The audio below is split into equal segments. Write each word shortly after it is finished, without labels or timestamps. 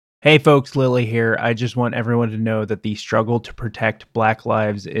Hey folks, Lily here. I just want everyone to know that the struggle to protect Black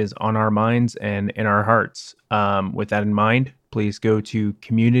lives is on our minds and in our hearts. With that in mind, please go to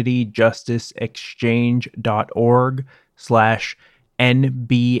communityjusticeexchange.org slash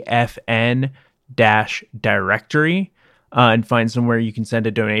NBFN dash directory and find somewhere you can send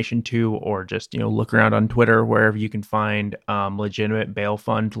a donation to, or just, look around on Twitter, wherever you can find legitimate bail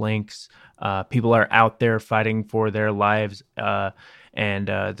fund links. People are out there fighting for their lives,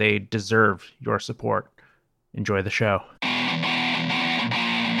 and they deserve your support. Enjoy the show.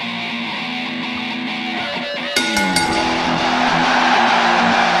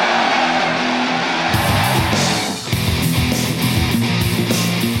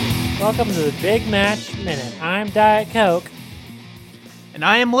 Welcome to the Big Match Minute. I'm Diet Coke. And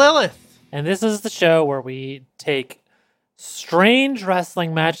I am Lilith. And this is the show where we take strange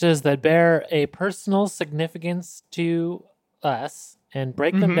wrestling matches that bear a personal significance to us and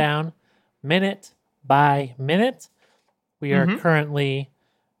break them down minute by minute. We are currently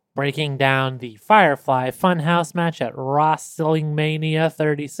breaking down the Firefly Funhouse match at Wrestling Mania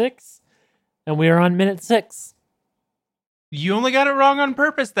 36. And we are on minute 6. You only got it wrong on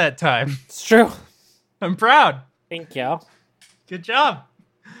purpose that time. It's true. I'm proud. Thank you. Good job.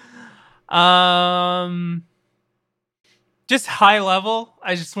 Just high level.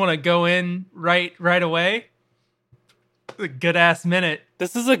 I just want to go in right away. A good ass minute.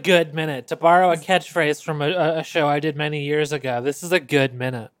 This is a good minute. To borrow a catchphrase from a show I did many years ago, this is a good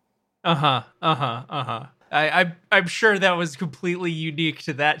minute. I'm sure that was completely unique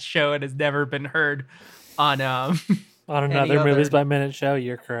to that show and has never been heard on On another Movies by Minute show.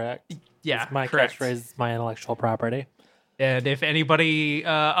 You're correct. Yeah, it's my correct. catchphrase is my intellectual property. And if anybody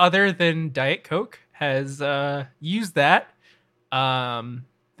other than Diet Coke has used that, then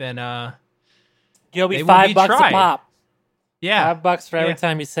you'll be they will $5 be a tried. pop. Yeah, $5 for every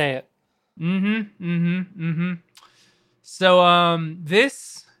time you say it. So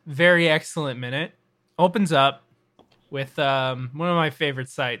this very excellent minute opens up with one of my favorite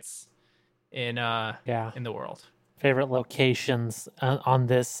sites in the world. Favorite locations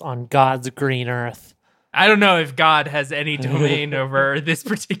on God's green earth. I don't know if God has any domain over this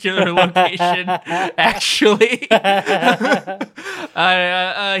particular location, actually.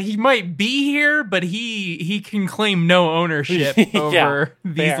 He might be here, but he can claim no ownership over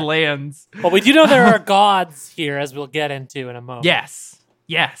these lands. Well, we do know there are gods here, as we'll get into in a moment. Yes.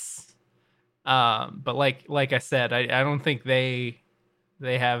 But like I said, I don't think they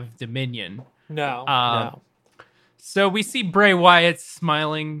have dominion. No. So we see Bray Wyatt's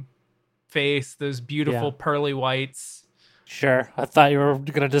smiling face, those beautiful pearly whites. Sure. I thought you were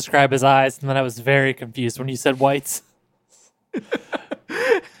going to describe his eyes, and then I was very confused when you said whites. He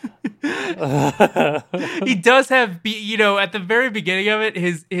does have, at the very beginning of it,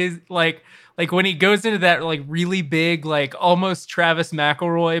 his like when he goes into that like really big, like almost Travis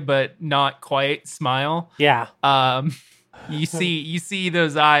McElroy, but not quite smile. Yeah. You see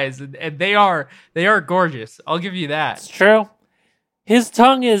those eyes, and they are gorgeous. I'll give you that. It's true. His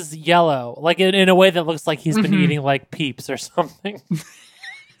tongue is yellow, like in a way that looks like he's been eating like Peeps or something.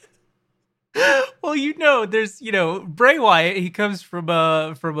 Well, there's Bray Wyatt. He comes from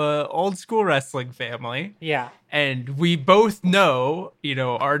a old school wrestling family. Yeah, and we both know,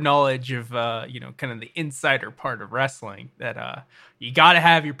 our knowledge of kind of the insider part of wrestling, that you got to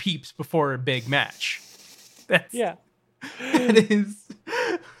have your peeps before a big match. It is.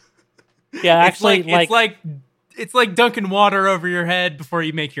 Yeah, actually, it's like dunking water over your head before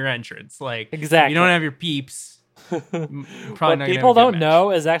you make your entrance. Like, exactly. You don't have your peeps. What people don't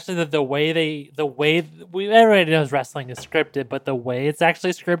know is actually that the way everybody knows wrestling is scripted, but the way it's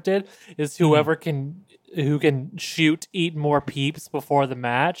actually scripted is who can eat more peeps before the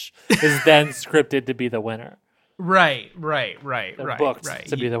match is then scripted to be the winner. Right. Booked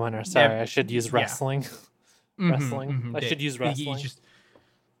to be the winner. Sorry, I should use wrestling. I should use wrestling.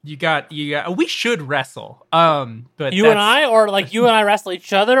 You got. We should wrestle. But you and I, or like you and I wrestle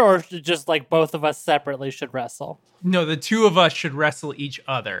each other, or just like both of us separately should wrestle. No, the two of us should wrestle each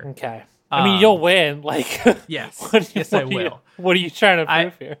other. Okay. I mean, you'll win. Like, yes, I will. What are you trying to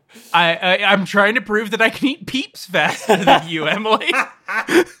prove here? I'm trying to prove that I can eat peeps faster than you, Emily.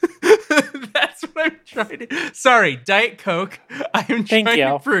 That's what I'm trying to. Sorry, Diet Coke. I am trying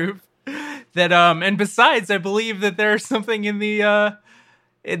to prove that. And besides, I believe that there's something in the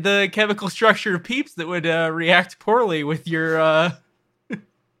chemical structure of Peeps that would react poorly with your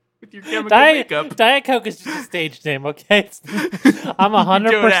chemical makeup. Diet Coke is just a stage name, okay? I'm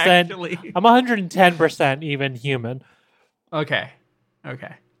 100%. I'm 110% even human. Okay.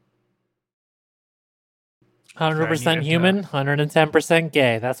 100% human, 110%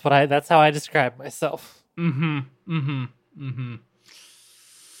 gay. That's how I describe myself.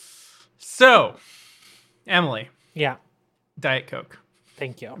 So, Emily. Yeah. Diet Coke.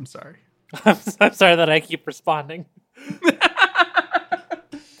 Thank you. I'm sorry. I'm sorry that I keep responding.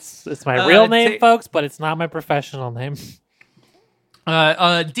 It's my real name, folks, but it's not my professional name.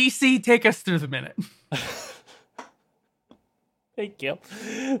 DC, take us through the minute. Thank you.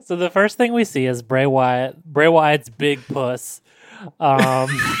 So the first thing we see is Bray Wyatt. Bray Wyatt's big puss.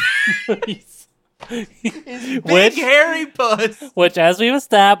 Big hairy puss. Which, as we've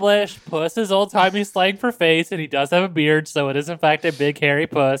established, puss is old-timey slang for face, and he does have a beard, so it is, in fact, a big hairy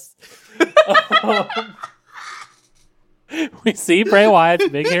puss. We see Bray Wyatt's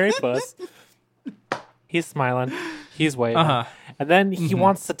big hairy puss. He's smiling. He's waving. And then he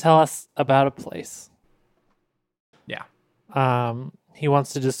wants to tell us about a place. Yeah. He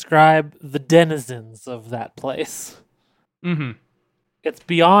wants to describe the denizens of that place. It's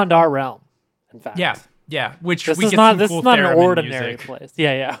beyond our realm, in fact. Yeah. Which this we is get not some this cool is not an theremin ordinary music. place.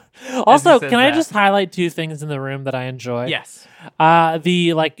 Yeah. Also, can I that. just highlight two things in the room that I enjoy? Yes.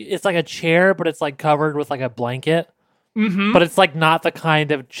 It's like a chair, but it's like covered with like a blanket. But it's like not the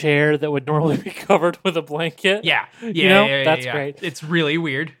kind of chair that would normally be covered with a blanket. Yeah. That's great. It's really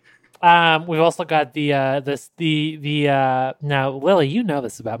weird. We've also got now Lily, you know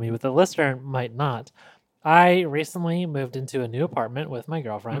this about me, but the listener might not. I recently moved into a new apartment with my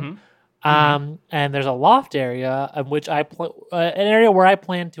girlfriend. And there's a loft area in which an area where I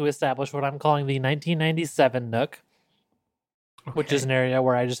plan to establish what I'm calling the 1997 Nook. Okay. Which is an area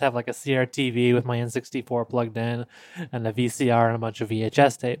where I just have like a CRTV with my N64 plugged in and a VCR and a bunch of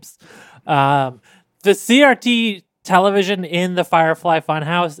VHS tapes. The CRT television in the Firefly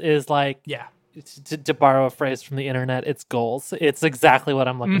Funhouse is like, to borrow a phrase from the internet, it's goals. It's exactly what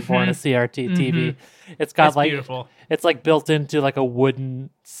I'm looking for in a CRT TV. It's got beautiful. It's like built into like a wooden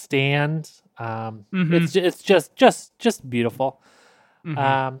stand. It's just beautiful. Those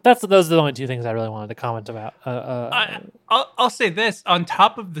are the only two things I really wanted to comment about. I'll say this: on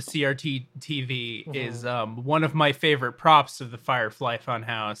top of the CRT TV is one of my favorite props of the Firefly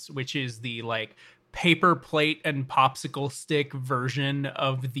Funhouse, which is the like paper plate and popsicle stick version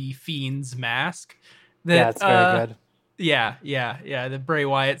of the Fiend's mask. It's very good. Yeah. That Bray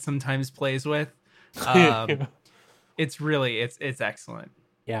Wyatt sometimes plays with. It's excellent.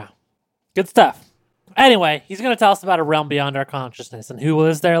 Yeah, good stuff. Anyway, he's going to tell us about a realm beyond our consciousness, and who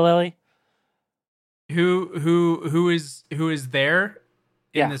is there, Lily? Who is there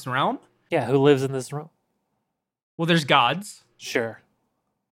in this realm? Yeah, who lives in this realm? Well, there's gods. Sure.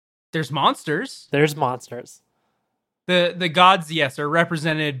 There's monsters. The gods, yes, are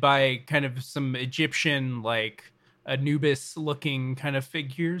represented by kind of some Egyptian, like Anubis-looking kind of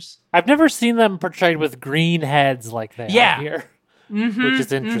figures. I've never seen them portrayed with green heads like they are here, which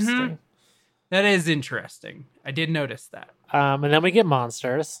is interesting. That is interesting. I did notice that. And then we get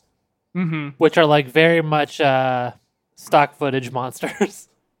monsters, which are like very much stock footage monsters.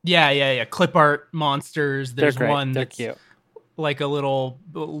 Yeah. Clip art monsters. There's one They're that's cute. Like a little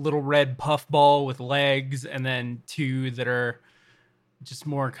red puffball with legs, and then two that are just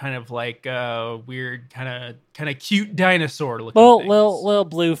more kind of like weird, kind of cute dinosaur looking things. Little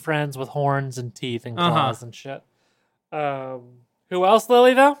blue friends with horns and teeth and claws and shit. Who else,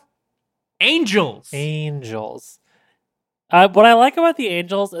 Lily? Though. Angels. What I like about the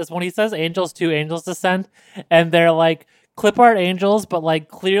angels is when he says angels, two angels descend, and they're like clip art angels, but like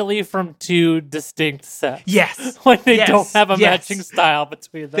clearly from two distinct sets. Yes. Like they don't have a matching style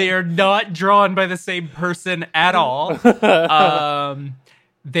between them. They are not drawn by the same person at all.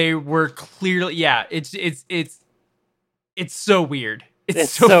 They were clearly, it's so weird.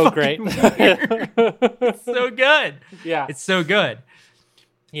 It's so great. Weird. It's so good. Yeah. It's so good.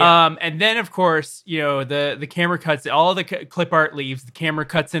 Yeah. And then, of course, the camera cuts, all the clip art leaves, the camera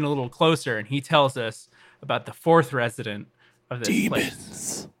cuts in a little closer, and he tells us about the fourth resident of this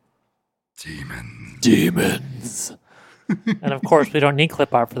place. Demons. And of course, we don't need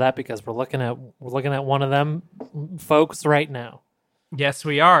clip art for that because we're looking at one of them folks right now. Yes,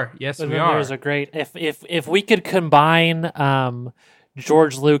 we are. We are. There's a great if we could combine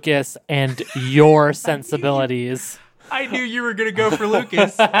George Lucas and your sensibilities. I knew you were going to go for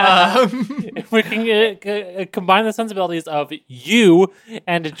Lucas. If we can combine the sensibilities of you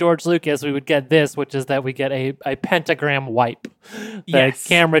and George Lucas, we would get this, which is that we get a pentagram wipe. The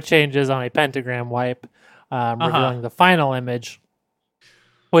camera changes on a pentagram wipe, revealing the final image,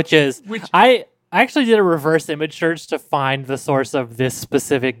 which I actually did a reverse image search to find the source of this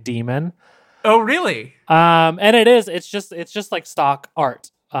specific demon. Oh, really? And it's just like stock art.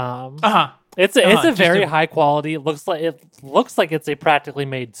 It's a just very high quality. It looks like it's a practically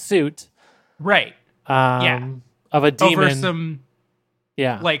made suit. Right. Yeah. Of a demon. Over some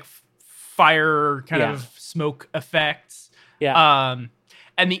yeah. like fire kind Yeah. of smoke effects. Yeah.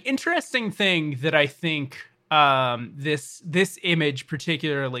 And the interesting thing that I think this image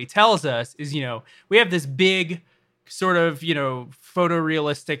particularly tells us is, we have this big sort of,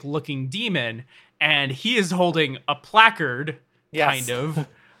 photorealistic looking demon, and he is holding a placard, Yes. kind of,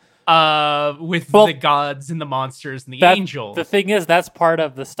 with Well, the gods and the monsters and the angel. The thing is, that's part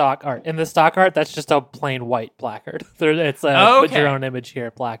of the stock art. In the stock art, that's just a plain white placard. It's a put your own image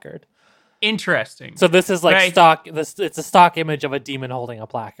here placard. Interesting. So this is like stock. It's a stock image of a demon holding a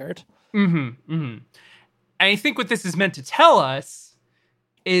placard. And I think what this is meant to tell us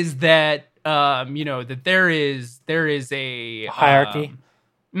is that that there is a hierarchy.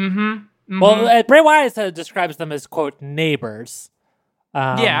 Mm-hmm. Well, Bray Wyatt describes them as, quote, neighbors.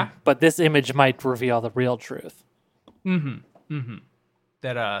 But this image might reveal the real truth. That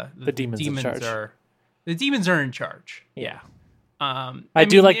the demons in charge. The demons are in charge. Yeah. I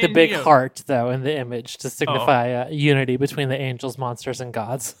do like the big heart, though, in the image to signify unity between the angels, monsters, and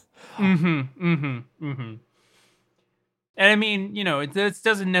gods. And I mean, it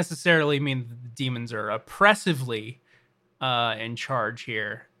doesn't necessarily mean that the demons are oppressively in charge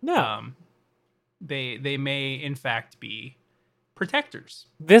here. No. They may, in fact, be protectors.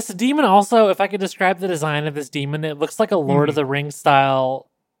 This demon also, if I could describe the design of this demon, it looks like a Lord of the Rings style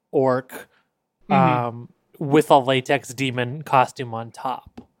orc with a latex demon costume on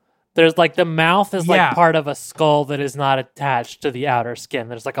top. There's like the mouth is like part of a skull that is not attached to the outer skin.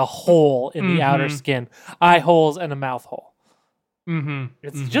 There's like a hole in the outer skin, eye holes and a mouth hole.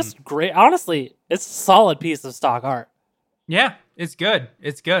 It's just great. Honestly, it's a solid piece of stock art. Yeah, it's good.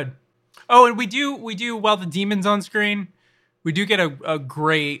 It's good. Oh, and we do while the demon's on screen, we do get a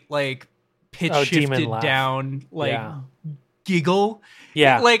great like pitch shifted down giggle.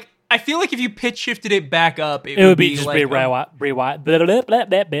 Yeah. Like I feel like if you pitch shifted it back up, it would be just like Bray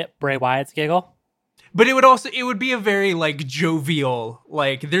Wyatt's giggle. But it would be a very like jovial,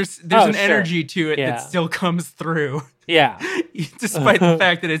 like there's an energy to it that still comes through. Yeah. Despite the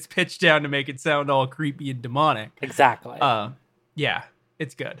fact that it's pitched down to make it sound all creepy and demonic. Exactly. Yeah,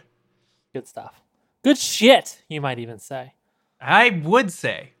 it's good. Good stuff. Good shit, you might even say. I would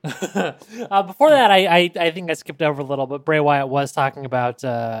say. Before that, I think I skipped over a little, but Bray Wyatt was talking about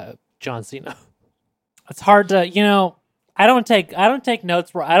John Cena. It's hard to, I don't take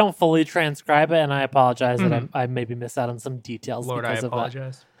notes where I don't fully transcribe it, and I apologize that I maybe miss out on some details. Lord, because I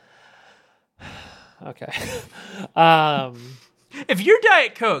apologize. Of that. Okay. If you're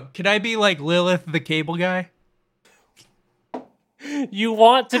Diet Coke, could I be like Lilith the cable guy? You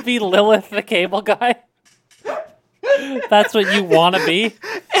want to be Lilith the cable guy? That's what you want to be?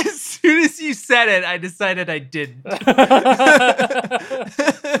 As soon as you said it, I decided I didn't.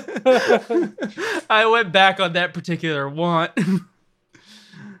 I went back on that particular want.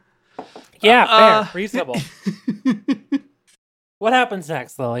 Yeah, fair. Reasonable. What happens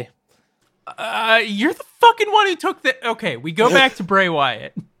next, Lily? You're the fucking one who took the... Okay, we go back to Bray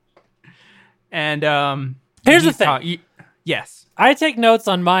Wyatt. And here's the thing. Yes. I take notes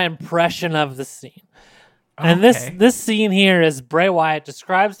on my impression of the scene. And this scene here is Bray Wyatt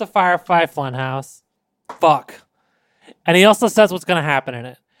describes the Firefly Funhouse. Fuck. And he also says what's going to happen in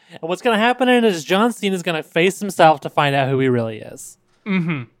it. And what's going to happen in it is John Cena is going to face himself to find out who he really is.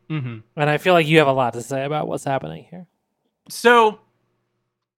 And I feel like you have a lot to say about what's happening here. So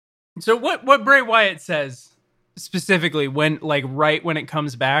what Bray Wyatt says specifically right when it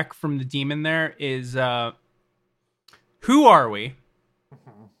comes back from the demon there is, who are we?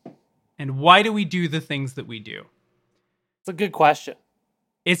 And why do we do the things that we do? It's a good question.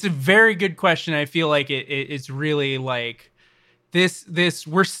 It's a very good question. I feel like it's really like this,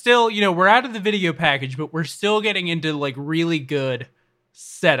 we're still, we're out of the video package, but we're still getting into like really good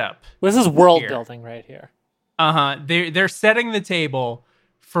setup. This is world building right here. They're setting the table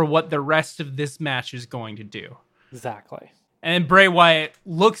for what the rest of this match is going to do. Exactly. And Bray Wyatt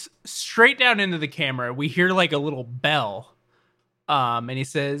looks straight down into the camera. We hear like a little bell. And he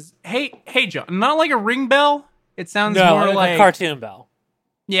says, hey, John, not like a ring bell. It sounds more like a cartoon bell.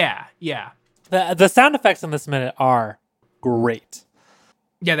 Yeah. The sound effects in this minute are great.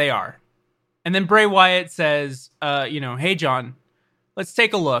 Yeah, they are. And then Bray Wyatt says, hey, John, let's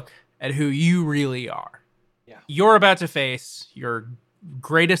take a look at who you really are. Yeah. You're about to face your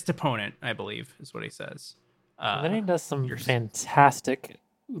greatest opponent, I believe, is what he says. And then he does some fantastic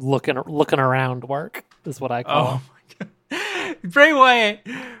looking around work, is what I call it. Bray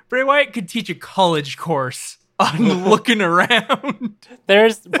Wyatt could teach a college course on looking around.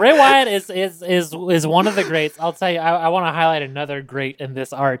 There's Bray Wyatt is one of the greats. I'll tell you, I want to highlight another great in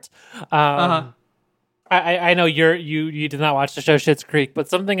this art. I know you did not watch the show Schitt's Creek, but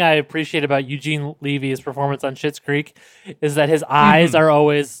something I appreciate about Eugene Levy's performance on Schitt's Creek is that his eyes are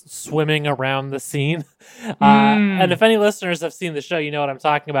always swimming around the scene. And if any listeners have seen the show, you know what I'm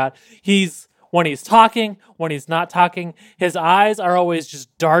talking about. When he's talking, when he's not talking, his eyes are always just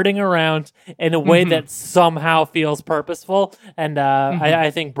darting around in a way that somehow feels purposeful. And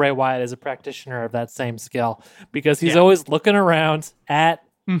I think Bray Wyatt is a practitioner of that same skill because he's always looking around at,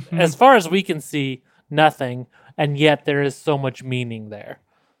 as far as we can see, nothing, and yet there is so much meaning there.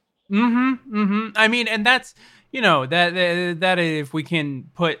 I mean, and that's, that if we can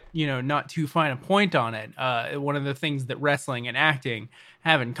put, not too fine a point on it, one of the things that wrestling and acting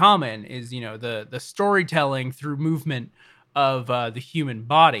have in common is, the storytelling through movement of the human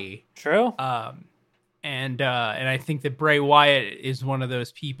body. True. And I think that Bray Wyatt is one of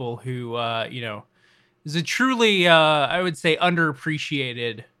those people who, is a truly, I would say,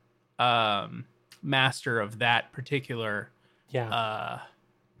 underappreciated master of that particular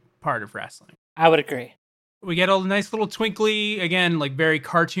part of wrestling. I would agree. We get a nice little twinkly, again, like very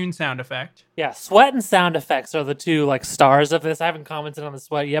cartoon sound effect. Yeah, sweat and sound effects are the two like stars of this. I haven't commented on the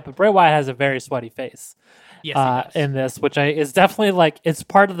sweat yet, but Bray Wyatt has a very sweaty face. Yes, in this, which is definitely like it's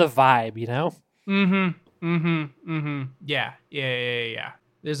part of the vibe, Yeah.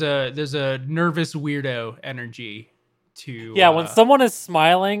 There's a nervous weirdo energy to. Yeah, when someone is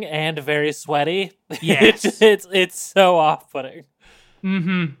smiling and very sweaty, yes. it's so off-putting.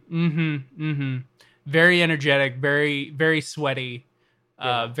 Very energetic, very, very sweaty,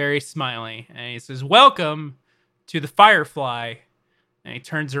 very smiley. And he says, "Welcome to the Firefly." And he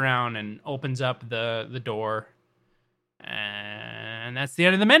turns around and opens up the door. And that's the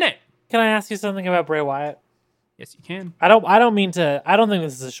end of the minute. Can I ask you something about Bray Wyatt? Yes, you can. I don't think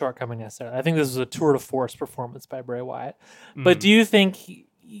this is a shortcoming necessarily. I think this is a tour de force performance by Bray Wyatt. But do you think,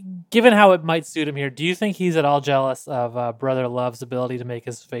 given how it might suit him here, do you think he's at all jealous of Brother Love's ability to make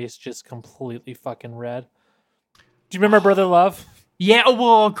his face just completely fucking red? Do you remember Brother Love? Yeah,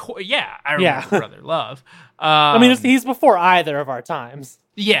 well, I remember Brother Love. I mean, he's before either of our times.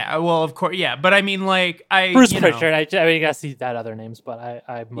 Yeah, well, of course, yeah. But I mean, like, Bruce Pritchard. I mean, you gotta see that other names, but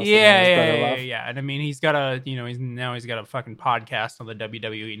I mostly know his Brother Love. Yeah. And I mean, he's got a fucking podcast on the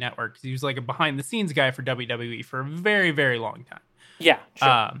WWE network. He was like a behind the scenes guy for WWE for a very, very long time. Yeah,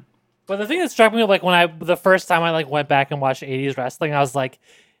 sure. But the thing that struck me, like the first time I went back and watched 80s wrestling, I was like,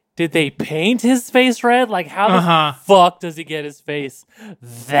 did they paint his face red? Like, how the fuck does he get his face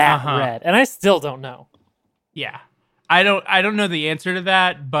that red? And I still don't know. Yeah. I don't know the answer to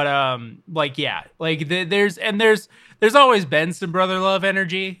that, but there's always been some Brother Love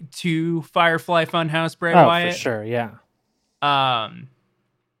energy to Firefly Funhouse Bray Wyatt. For sure, yeah. And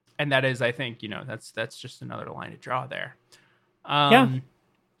that is, I think, that's just another line to draw there.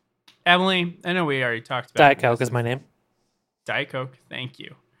 Emily, I know we already talked about Diet Coke is my name. Diet Coke, thank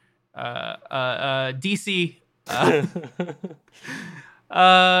you. DC.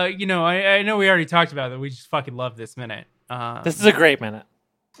 I know we already talked about it. We just fucking love this minute. This is a great minute.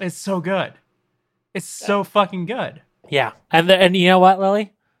 It's so good. It's so fucking good. Yeah, and you know what,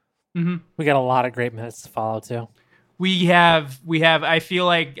 Lily? We got a lot of great minutes to follow too. We have. I feel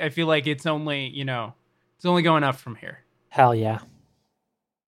like it's only it's only going up from here. Hell yeah.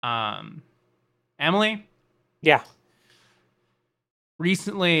 Emily. Yeah.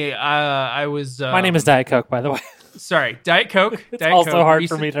 Recently, I was. My name is Diet Coke, by the way. Sorry, Diet Coke. It's Diet also Coke. Hard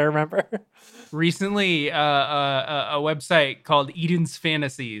for me to remember. Recently, a website called Eden's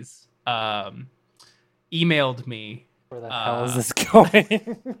Fantasies emailed me. Where the hell is this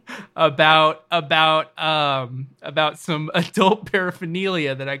going? about some adult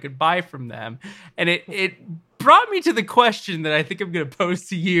paraphernalia that I could buy from them, and it brought me to the question that I think I'm going to pose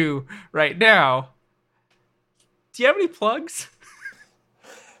to you right now. Do you have any plugs?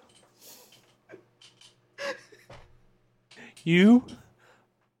 You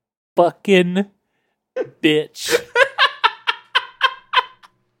fucking bitch.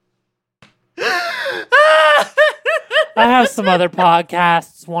 I have some other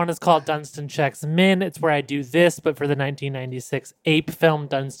podcasts. One is called Dunstan Checks Min. It's where I do this, but for the 1996 ape film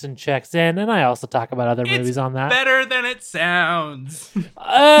Dunstan Checks In, and I also talk about other movies on that. Better than it sounds.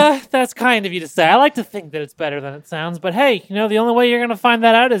 That's kind of you to say. I like to think that it's better than it sounds, but hey, the only way you're going to find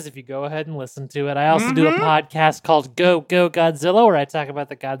that out is if you go ahead and listen to it. I also do a podcast called Go Go Godzilla, where I talk about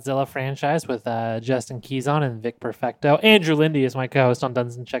the Godzilla franchise with Justin Keyson and Vic Perfecto. Andrew Lindy is my co-host on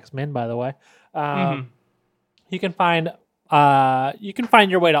Dunstan Checks Min, by the way. You can find You can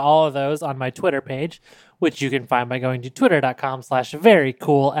find your way to all of those on my Twitter page, which you can find by going to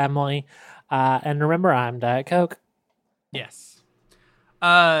twitter.com/verycoolemily. And remember, I'm Diet Coke. Yes.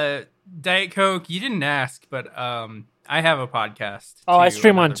 Diet Coke, you didn't ask, but I have a podcast. Oh, I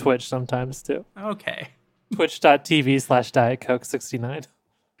stream on Twitch sometimes too. Okay. Twitch.tv/Diet Coke 69.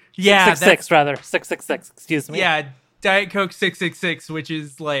 Yeah, 666, excuse me. Yeah, Diet Coke 666, which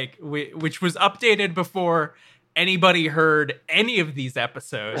is like which was updated before anybody heard any of these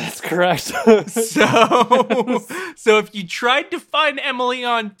episodes. That's correct. So if you tried to find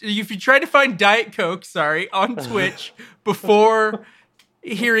Diet Coke, on Twitch before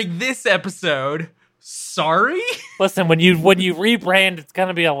hearing this episode, sorry. Listen, when you rebrand, it's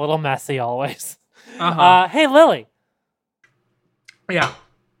gonna be a little messy always. Hey, Lily. Yeah.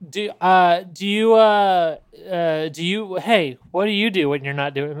 Hey, what do you do when you're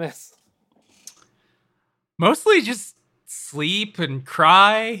not doing this? Mostly just sleep and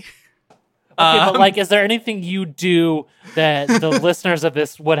cry. Okay, but is there anything you do that the listeners of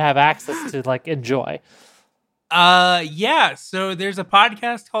this would have access to, enjoy? Yeah. So there's a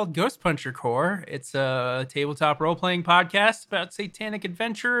podcast called Ghost Puncher Corps. It's a tabletop role-playing podcast about satanic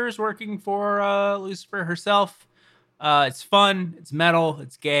adventurers working for Lucifer herself. It's fun. It's metal.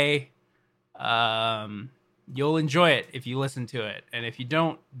 It's gay. You'll enjoy it if you listen to it. And if you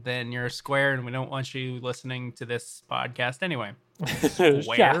don't, then you're a square and we don't want you listening to this podcast anyway.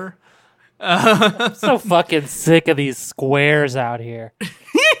 Square? I'm so fucking sick of these squares out here.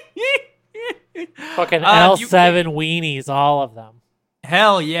 Fucking L7 weenies, all of them.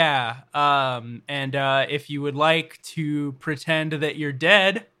 Hell yeah. And if you would like to pretend that you're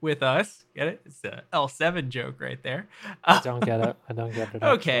dead with us, get it? It's a L7 joke right there. I don't get it.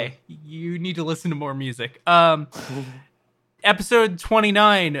 Okay. You need to listen to more music. Episode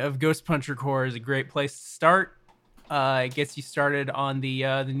 29 of Ghost Puncher Corps is a great place to start. It gets you started on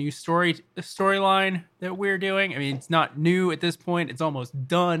the new storyline that we're doing. I mean, it's not new at this point. It's almost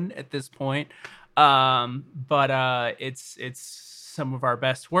done at this point. But it's some of our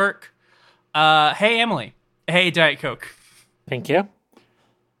best work. Hey, Emily. Hey, Diet Coke. Thank you.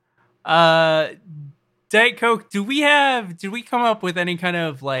 Diet Coke, did we come up with any kind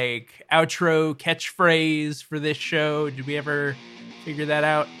of outro catchphrase for this show? Did we ever figure that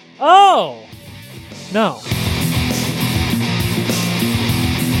out? Oh, no.